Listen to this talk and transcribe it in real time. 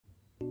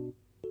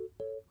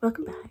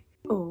welcome back.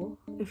 Or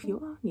if you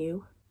are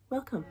new,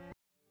 welcome.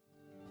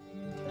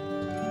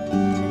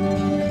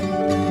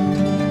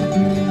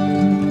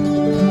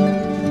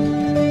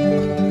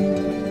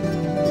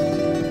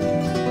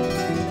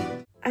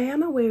 I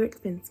am aware it's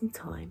been some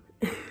time.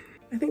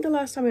 I think the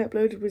last time I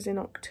uploaded was in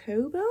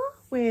October.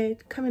 We're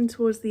coming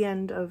towards the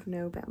end of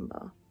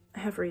November. I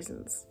have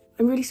reasons.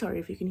 I'm really sorry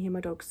if you can hear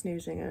my dog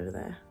snoozing over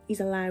there. He's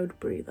a loud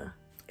breather.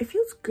 It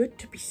feels good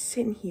to be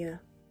sitting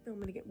here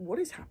filming again. What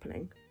is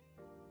happening?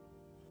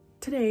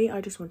 Today I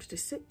just wanted to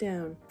sit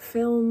down,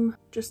 film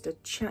just a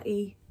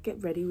chatty,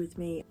 get ready with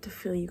me to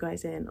fill you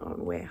guys in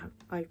on where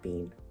I've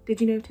been.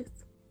 Did you notice?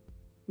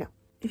 No.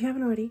 If you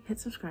haven't already, hit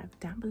subscribe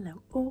down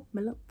below or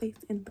my little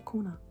face in the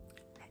corner.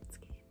 Let's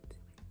get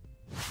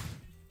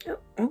into it.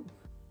 Oh.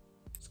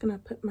 Just gonna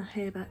put my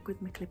hair back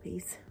with my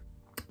clippies.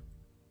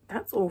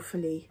 That's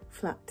awfully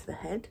flat to the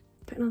head.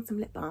 Putting on some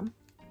lip balm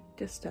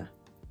just to,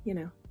 you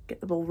know, get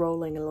the ball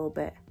rolling a little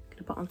bit.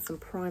 Gonna put on some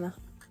primer.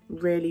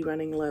 Really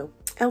running low.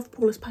 Elf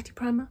Paula's Putty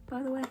Primer,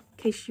 by the way, in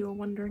case you were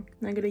wondering.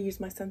 And I'm going to use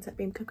my Sunset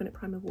Beam Coconut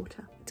Primer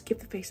Water to give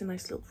the face a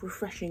nice little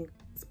refreshing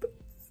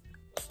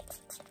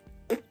spritz.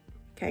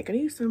 Okay, going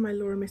to use some of my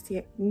Laura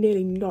Mercier.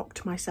 Nearly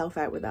knocked myself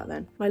out with that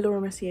then. My Laura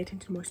Mercier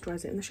Tinted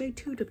Moisturiser in the shade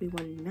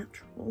 2W1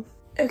 Natural.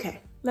 Okay,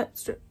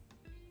 let's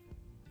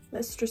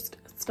just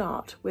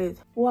start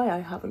with why I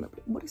haven't.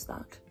 What is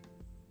that?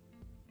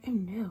 Oh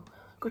no,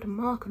 I've got a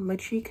mark on my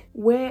cheek.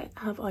 Where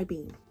have I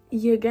been?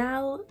 Your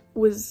gal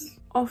was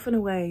off and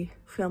away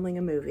filming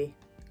a movie.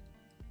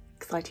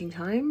 Exciting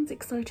times,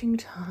 exciting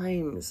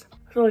times.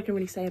 That's all I can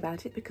really say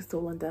about it because it's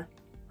all under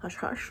hush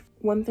hush.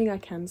 One thing I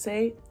can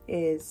say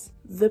is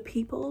the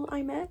people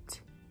I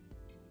met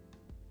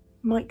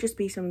might just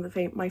be some of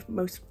my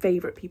most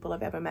favourite people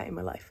I've ever met in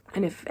my life.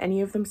 And if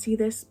any of them see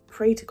this,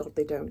 pray to God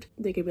they don't.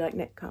 They could be like,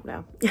 Nick, calm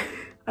down.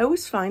 I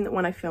always find that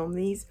when I film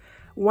these,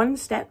 one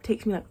step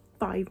takes me like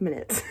 5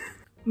 minutes.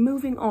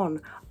 Moving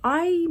on,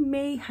 I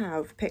may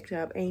have picked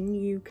up a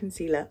new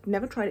concealer. I've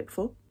never tried it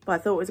before, but I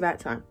thought it was about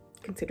time,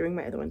 considering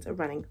my other ones are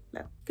running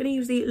low. Gonna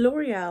use the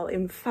L'Oreal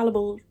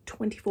Infallible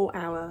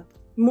 24-Hour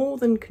More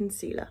Than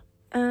Concealer.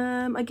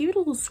 I gave it a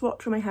little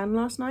swatch on my hand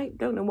last night.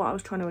 Don't know what I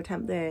was trying to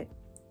attempt there.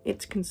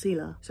 It's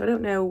concealer, so I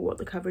don't know what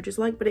the coverage is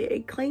like, but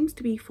it claims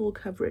to be full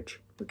coverage.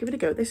 We'll give it a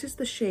go. This is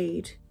the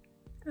shade,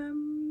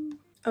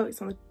 oh,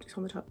 it's on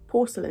the top.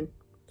 Porcelain,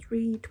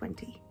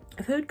 320.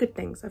 I've heard good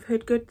things. I've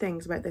heard good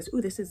things about this. Oh,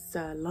 this is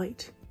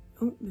light.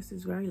 Oh, this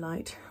is very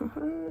light.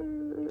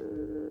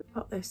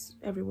 Pop this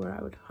everywhere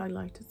I would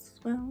highlight as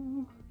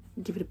well.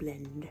 Give it a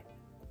blend.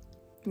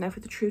 Now for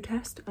the true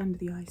test, under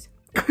the eyes.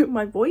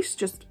 My voice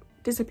just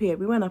disappeared.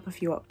 We went up a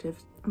few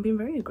octaves. I'm being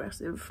very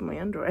aggressive for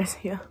my under eyes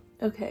here.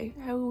 Okay,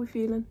 how are we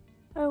feeling?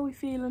 How are we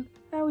feeling?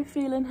 How are we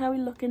feeling? How are we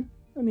looking?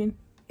 I mean,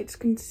 it's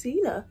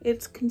concealer.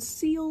 It's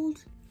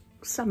concealed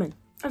salmon.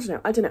 I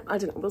don't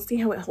know. We'll see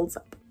how it holds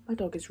up. My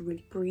dog is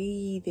really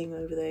breathing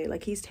over there,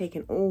 like he's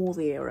taken all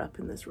the air up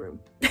in this room.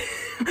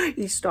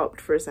 He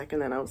stopped for a second,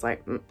 then I was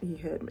like, he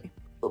heard me.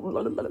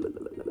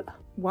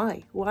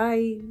 Why?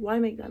 Why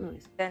make that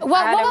noise? What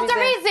was the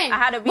reason? I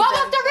had a reason. What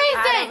was the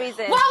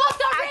reason? What was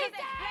the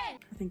reason?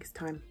 I think it's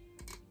time.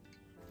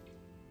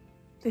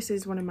 This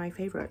is one of my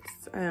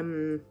favorites.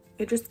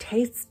 It just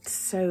tastes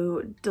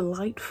so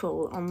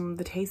delightful on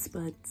the taste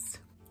buds.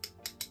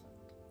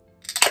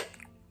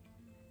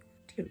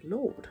 Good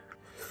Lord.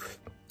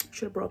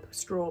 Should have brought up a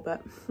straw,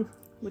 but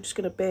we're just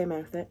gonna bare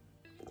mouth it.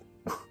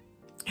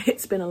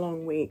 It's been a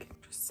long week.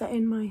 Just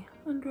setting my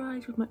under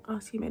eyes with my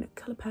RC Makeup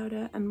colour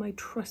powder and my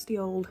trusty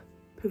old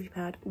poofy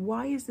pad.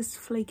 Why is this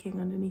flaking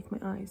underneath my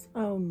eyes?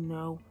 Oh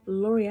no.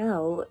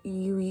 L'Oreal,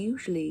 you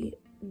usually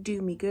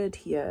do me good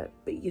here,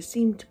 but you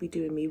seem to be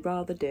doing me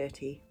rather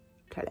dirty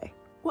today.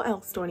 What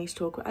else do I need to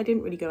talk about? I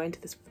didn't really go into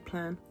this with a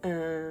plan.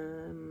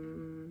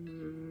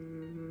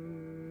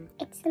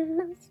 It's the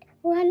most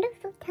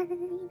wonderful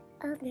time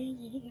of the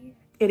year.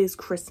 It is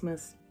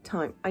Christmas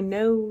time. I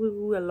know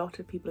a lot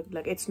of people are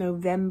like, it's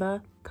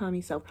November, calm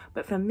yourself.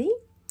 But for me,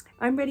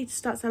 I'm ready to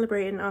start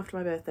celebrating after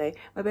my birthday.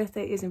 My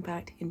birthday is in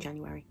fact in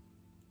January.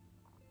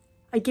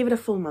 I give it a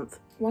full month.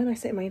 Why am I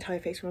setting my entire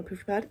face with my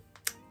poofy pad?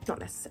 Not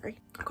necessary.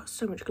 I've got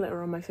so much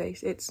glitter on my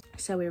face. It's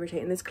so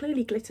irritating. There's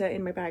clearly glitter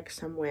in my bag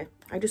somewhere.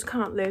 I just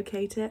can't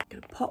locate it. I'm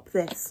gonna pop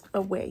this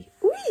away.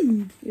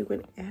 Whee! You're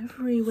going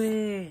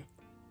everywhere.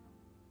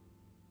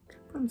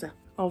 Bronzer.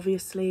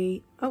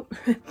 Obviously. Oh,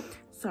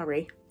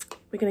 sorry.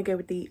 We're gonna go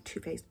with the Too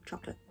Faced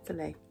Chocolate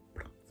Soleil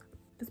bronzer.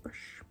 This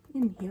brush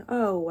in here.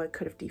 Oh, I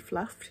could have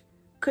defluffed.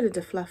 Could have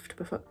defluffed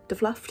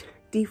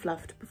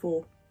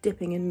before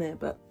dipping in there,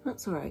 but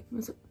that's all right.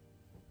 Was it?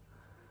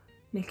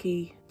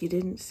 Nikki, you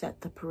didn't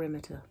set the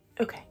perimeter.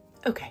 Okay.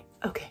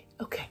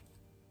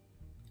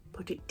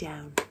 Put it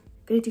down.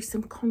 Gonna do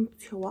some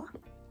contour.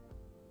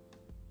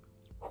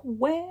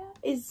 Where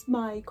is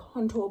my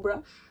contour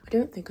brush? I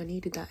don't think I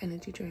needed that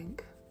energy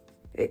drink.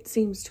 It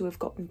seems to have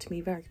gotten to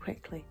me very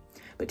quickly.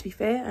 But to be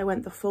fair, I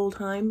went the full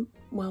time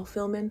while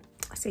filming.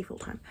 I say full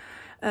time.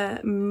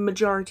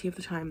 Majority of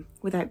the time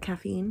without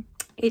caffeine.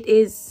 It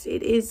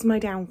is my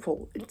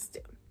downfall.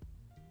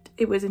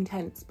 It was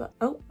intense, but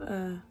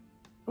I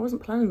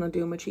wasn't planning on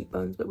doing my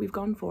cheekbones, but we've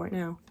gone for it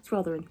now. It's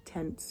rather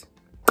intense.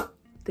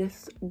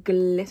 This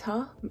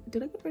glitter,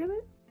 did I get rid of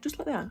it? Just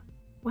like that.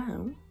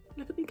 Wow,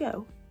 look at me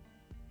go.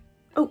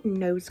 Oh,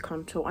 nose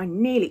contour. I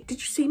nearly, did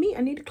you see me?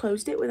 I nearly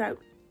closed it without,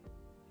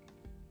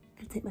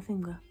 I take my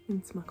finger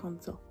into my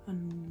contour.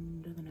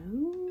 Under the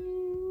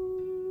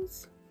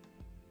nose.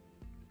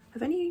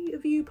 Have any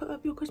of you put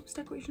up your Christmas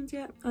decorations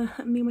yet?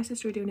 Me and my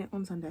sister are doing it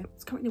on Sunday.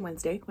 It's currently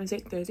Wednesday,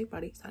 Thursday,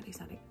 Friday,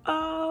 Saturday.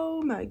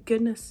 Oh my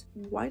goodness.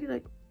 Why did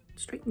I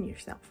straighten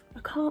yourself? I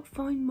can't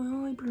find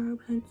my eyebrow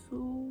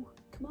pencil.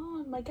 Come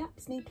on, my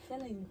gaps need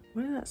filling.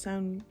 Why did that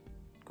sound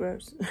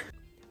gross?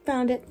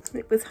 Found it.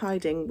 It was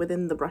hiding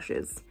within the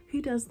brushes.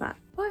 Who does that?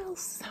 What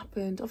else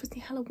happened?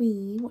 Obviously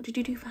Halloween. What did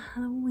you do for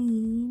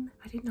Halloween?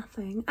 I did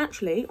nothing.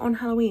 Actually, on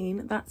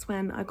Halloween, that's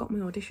when I got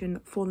my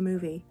audition for the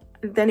movie.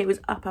 Then it was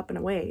up and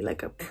away.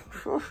 Like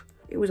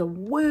it was a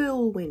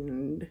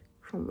whirlwind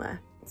from there.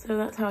 So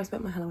that's how I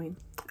spent my Halloween.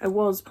 I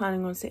was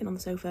planning on sitting on the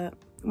sofa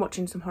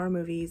watching some horror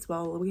movies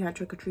while we had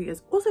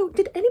trick-or-treaters. Also,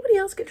 did anybody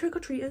else get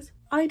trick-or-treaters?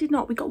 I did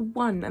not. We got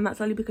one, and that's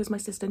only because my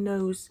sister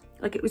knows,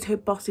 like, it was her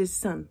boss's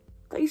son.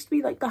 That used to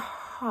be like the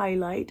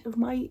highlight of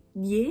my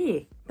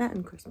year, that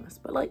and Christmas.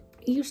 But like,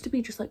 it used to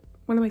be just like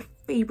one of my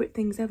favourite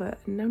things ever,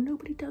 and now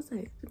nobody does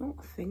it. It's not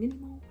a thing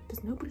anymore.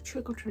 Does nobody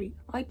trick or treat?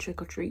 I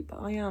trick or treat, but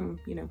I am,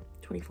 you know,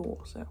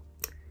 24, so.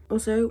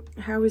 Also,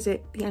 how is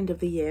it the end of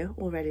the year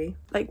already?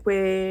 Like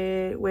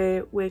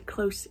we're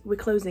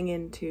closing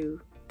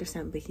into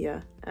December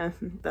here.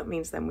 That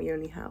means then we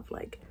only have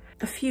like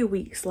a few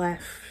weeks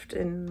left,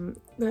 and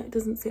that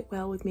doesn't sit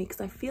well with me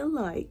because I feel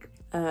like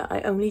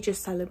I only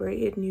just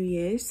celebrated New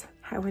Year's.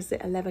 How was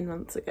it 11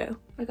 months ago?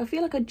 Like, I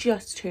feel like I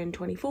just turned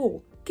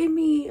 24. Give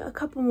me a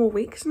couple more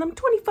weeks and I'm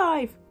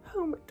 25.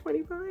 Oh, I'm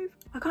 25.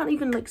 I can't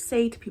even like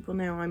say to people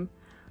now I'm,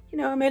 you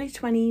know, I'm early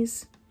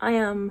 20s. I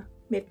am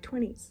mid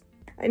 20s.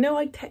 I know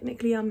I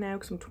technically am now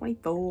because I'm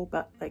 24,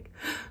 but like,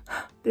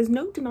 there's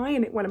no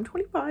denying it when I'm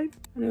 25.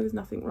 I know there's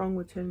nothing wrong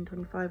with turning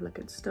 25. Like,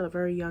 it's still a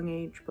very young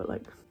age, but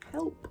like,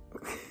 help.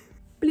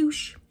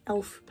 Bloosh.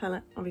 Elf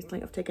palette.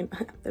 Obviously, I've taken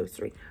those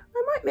three.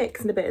 I might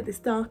mix in a bit of this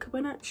darker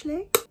one,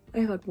 actually. I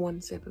have had one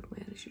sip of my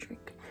energy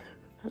drink,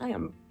 and I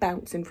am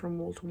bouncing from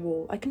wall to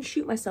wall. I can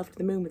shoot myself to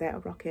the moon without a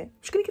rocket.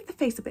 I'm just gonna give the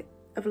face a bit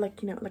of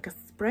like, you know, like a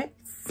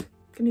spritz. I'm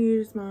gonna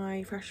use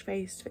my Fresh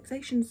Face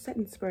Fixation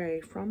Setting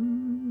Spray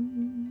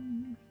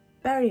from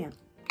Berrien.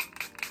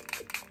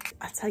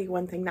 I'll tell you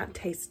one thing, that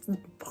tastes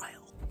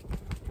vile.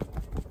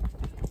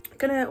 I'm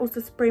gonna also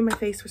spray my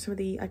face with some of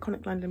the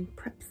Iconic London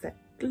Prep Set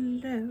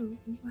Glow.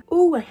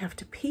 Oh, I have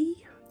to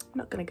pee. I'm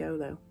not gonna go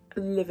though.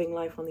 Living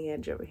life on the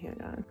edge over here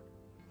now.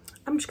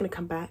 I'm just gonna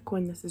come back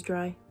when this is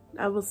dry.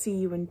 I will see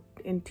you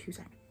in 2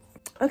 seconds.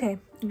 Okay,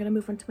 I'm gonna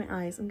move on to my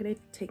eyes. I'm gonna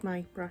take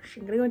my brush.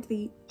 I'm gonna go into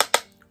the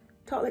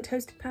Tartelette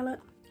Toasted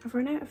palette. I've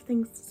run out of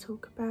things to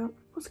talk about.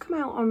 What's come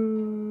out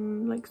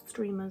on like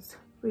streamers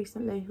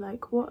recently?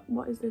 Like what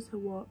is there to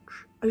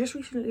watch? I just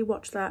recently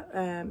watched that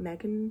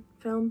Megan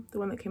film, the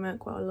one that came out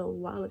quite a little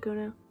while ago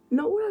now.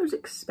 Not what I was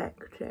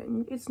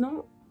expecting. It's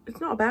not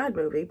a bad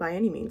movie by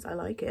any means. I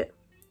like it.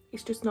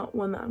 It's just not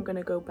one that I'm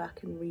gonna go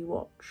back and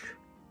rewatch,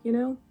 you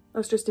know?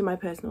 That's just in my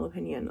personal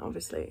opinion,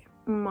 obviously.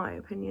 My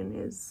opinion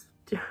is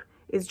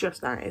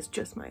just that. It's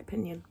just my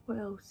opinion. What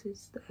else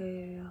is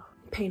there?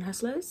 Pain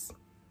Hustlers,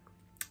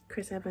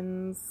 Chris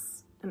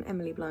Evans and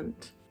Emily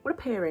Blunt. What a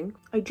pairing.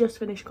 I just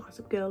finished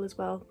Gossip Girl as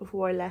well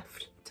before I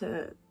left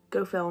to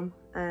go film,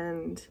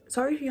 and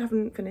sorry if you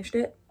haven't finished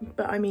it,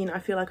 but I mean, I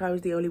feel like I was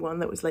the only one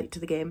that was late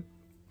to the game.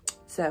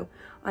 So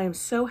I am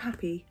so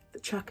happy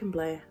that Chuck and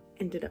Blair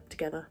ended up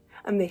together,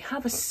 and they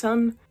have a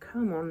son.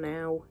 Come on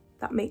now.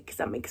 That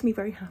makes me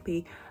very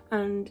happy.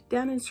 And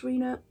Dan and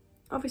Serena,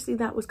 obviously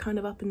that was kind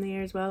of up in the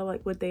air as well,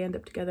 like would they end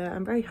up together?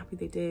 I'm very happy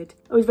they did.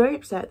 I was very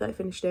upset that I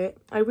finished it.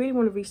 I really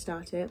want to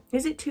restart it.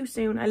 Is it too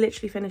soon? I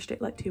literally finished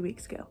it like 2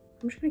 weeks ago.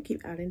 I'm just gonna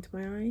keep adding to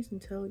my eyes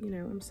until, you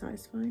know, I'm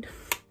satisfied.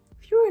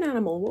 If you were an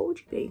animal, what would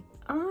you be?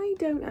 I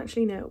don't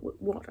actually know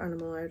what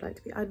animal I would like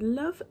to be. I'd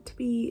love to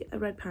be a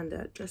red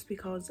panda just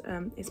because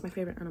it's my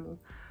favourite animal.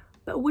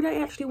 But would I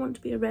actually want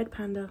to be a red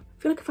panda?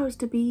 I feel like if I was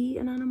to be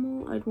an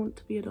animal, I'd want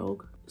to be a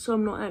dog. So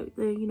I'm not out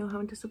there, you know,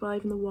 having to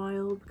survive in the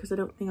wild, because I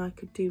don't think I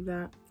could do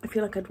that. I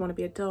feel like I'd want to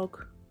be a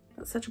dog.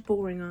 That's such a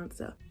boring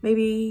answer.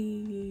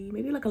 Maybe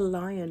like a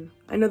lion.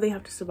 I know they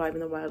have to survive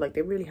in the wild, like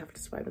they really have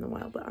to survive in the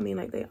wild, but I mean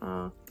like they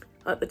are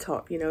at the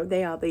top, you know,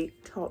 they are the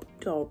top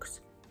dogs.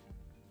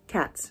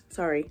 Cats,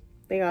 sorry.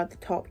 They are the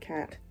top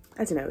cat.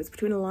 I don't know, it's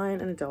between a lion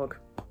and a dog.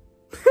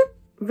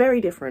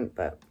 Very different,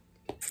 but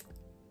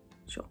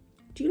sure.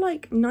 Do you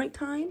like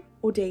nighttime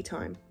or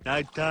daytime?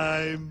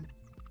 Nighttime.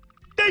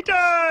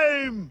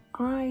 Daytime!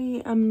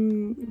 I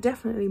am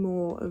definitely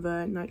more of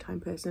a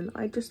nighttime person.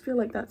 I just feel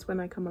like that's when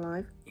I come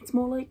alive. It's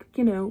more like,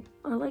 you know,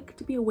 I like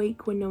to be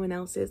awake when no one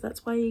else is.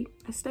 That's why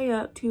I stay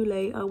up too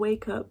late, I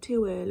wake up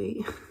too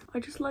early. I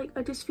just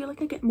feel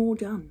like I get more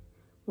done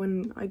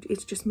when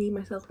it's just me,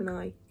 myself and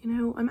I. You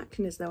know, I'm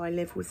acting as though I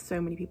live with so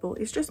many people.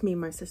 It's just me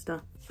and my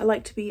sister. I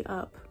like to be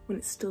up when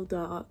it's still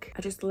dark.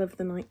 I just love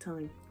the night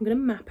time. I'm gonna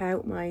map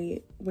out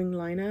my wing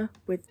liner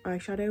with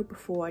eyeshadow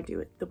before I do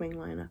it, the wing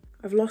liner.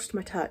 I've lost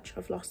my touch,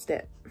 I've lost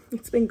it.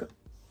 It's been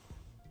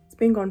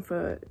gone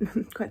for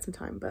quite some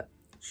time, but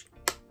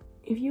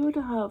if you were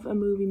to have a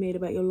movie made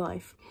about your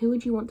life, who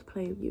would you want to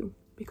play you?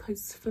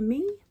 Because for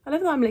me, I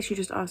love that I'm literally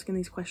just asking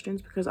these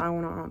questions because I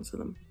want to answer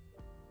them.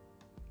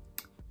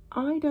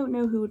 I don't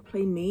know who would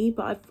play me,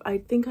 but I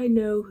think I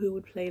know who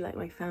would play like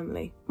my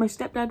family. My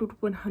stepdad would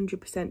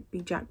 100% be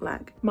Jack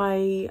Black.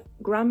 My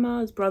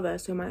grandma's brother,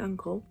 so my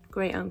uncle,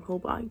 great uncle,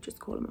 but I just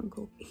call him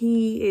uncle.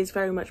 He is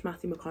very much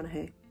Matthew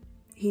McConaughey.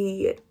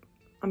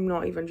 I'm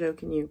not even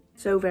joking you,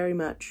 so very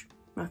much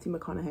Matthew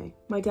McConaughey.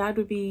 My dad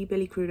would be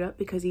Billy Crudup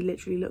because he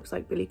literally looks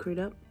like Billy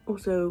Crudup.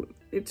 Also,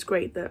 it's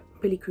great that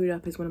Billy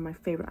Crudup is one of my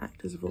favourite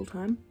actors of all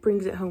time.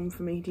 Brings it home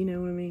for me, do you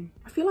know what I mean?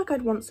 I feel like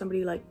I'd want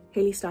somebody like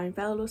Haley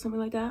Steinfeld or something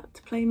like that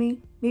to play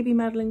me. Maybe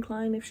Madeline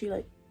Klein if she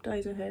like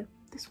dyes her hair.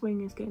 This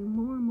wing is getting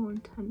more and more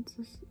intense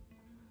as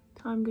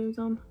time goes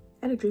on.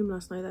 I had a dream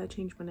last night that I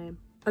changed my name.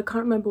 I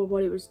can't remember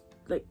what it was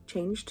like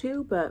changed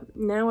to, but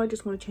now I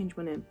just want to change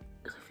my name.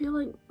 Because I feel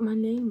like my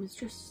name is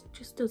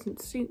just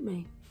doesn't suit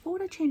me. What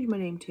would I change my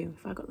name to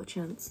if I got the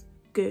chance?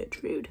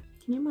 Gertrude.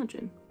 Can you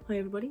imagine? Hi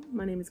everybody,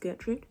 my name is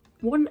Gertrude.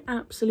 What an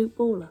absolute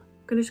baller.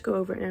 I'm gonna just go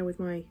over it now with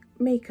my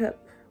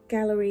Makeup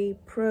Gallery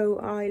Pro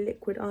Eye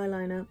Liquid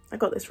Eyeliner. I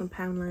got this from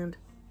Poundland.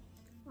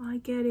 I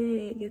get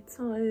it, get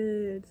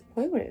tired.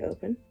 Why won't it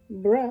open?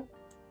 Bruh.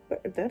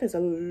 But that is a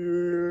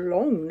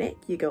long neck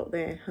you got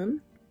there,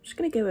 hun. I'm just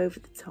gonna go over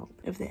the top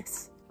of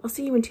this. I'll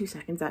see you in 2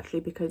 seconds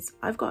actually because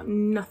I've got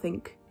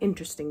nothing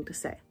interesting to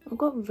say. I've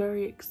got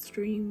very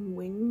extreme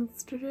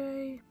wings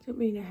today. Don't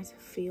really know how to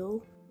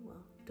feel. Well,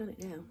 I've done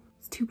it now.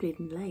 It's too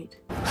bleeding late.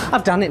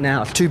 I've done it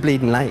now, too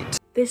bleeding late.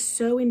 They're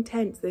so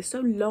intense, they're so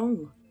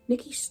long.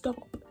 Nikki,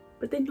 stop.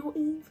 But they're not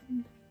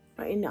even.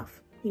 Right,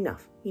 enough,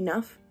 enough,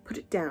 enough. Put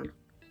it down.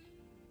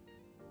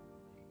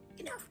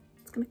 Enough.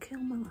 It's gonna kill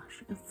my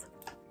lashes.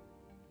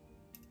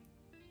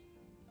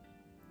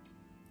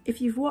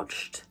 If you've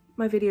watched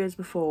my videos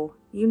before,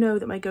 you know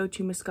that my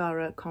go-to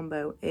mascara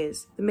combo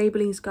is the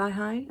Maybelline Sky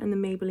High and the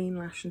Maybelline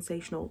Lash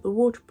Sensational, the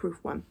waterproof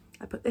one.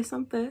 I put this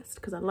on first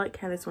because I like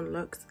how this one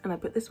looks, and I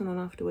put this one on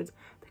afterwards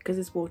because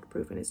it's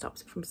waterproof and it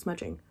stops it from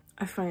smudging.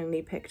 I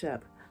finally picked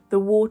up the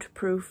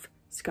waterproof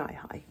Sky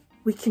High.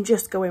 We can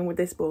just go in with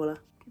this baller.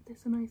 Give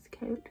this a nice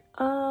coat.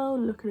 Oh,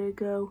 look at it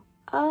go.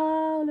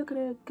 Oh, look at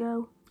it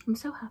go. I'm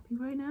so happy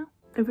right now.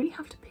 I really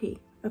have to pee.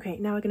 Okay,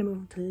 now we're gonna move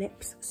on to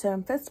lips. So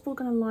I'm first of all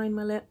gonna line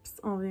my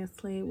lips,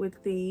 obviously,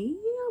 with the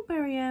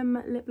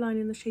GRWM lip line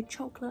in the shade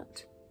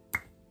Chocolate.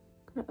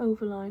 Gonna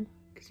overline,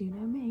 because you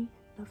know me,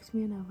 loves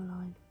me an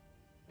overline.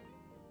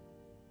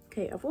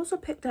 Okay, I've also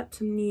picked up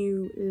some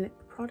new lip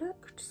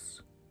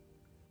products.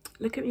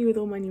 Look at me with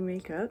all my new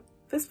makeup.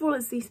 First of all,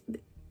 it's this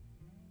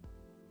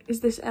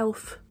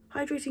e.l.f.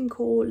 Hydrating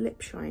Core Lip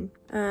Shine.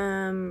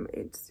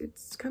 It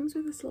comes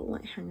with this little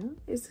like hanger.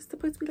 Is this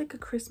supposed to be like a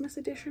Christmas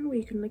edition where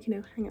you can like, you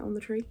know, hang it on the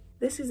tree?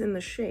 This is in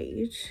the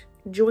shade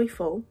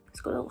Joyful.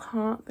 It's got a little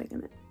heart thing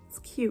in it. It's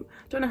cute.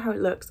 Don't know how it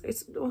looks.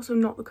 It's also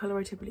not the colour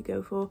I typically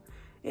go for.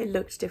 It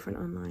looked different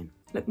online.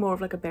 Looked more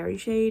of like a berry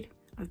shade.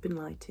 I've been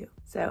lied to.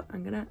 So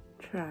I'm gonna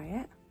try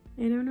it.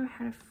 I don't know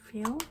how to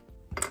feel.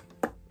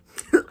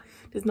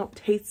 Does not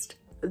taste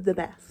the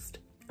best.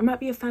 I might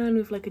be a fan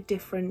with like a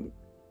different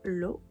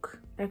look.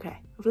 Okay,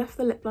 I've left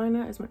the lip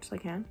liner as much as I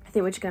can. I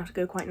think we're just gonna have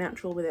to go quite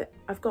natural with it.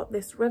 I've got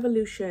this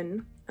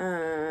Revolution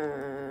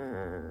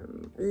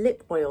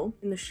lip oil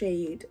in the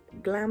shade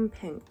Glam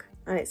Pink,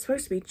 and it's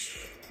supposed to be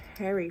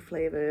cherry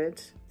flavored.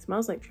 It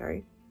smells like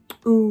cherry.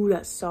 Ooh,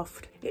 that's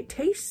soft. It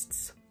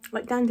tastes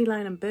like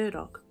dandelion and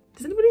burdock.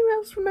 Does anybody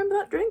else remember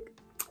that drink?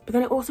 But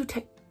then it also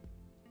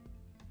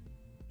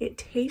it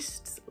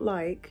tastes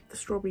like the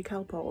strawberry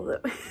Calpol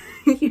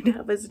that you'd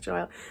have as a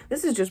child.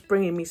 This is just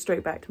bringing me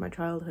straight back to my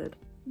childhood.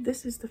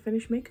 This is the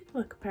finished makeup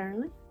look,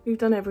 apparently. We've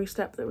done every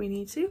step that we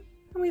need to,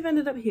 and we've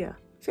ended up here.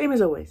 Same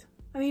as always.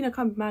 I mean, I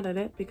can't be mad at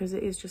it because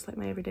it is just like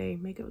my everyday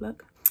makeup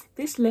look.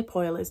 This lip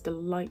oil is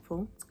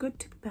delightful. It's good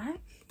to be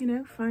back, you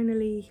know,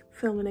 finally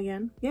filming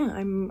again. Yeah,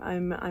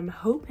 I'm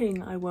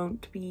hoping I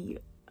won't be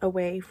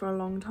away for a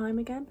long time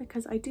again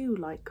because I do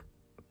like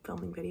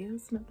filming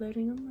videos and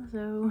uploading them.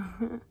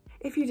 So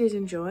if you did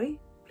enjoy,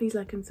 please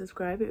like and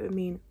subscribe. It would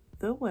mean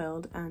the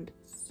world and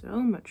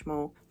so much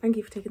more. Thank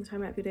you for taking the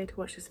time out of your day to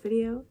watch this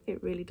video.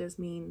 It really does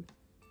mean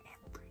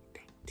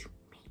everything to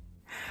me.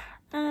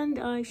 And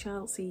I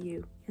shall see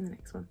you in the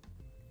next one.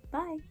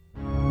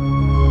 Bye.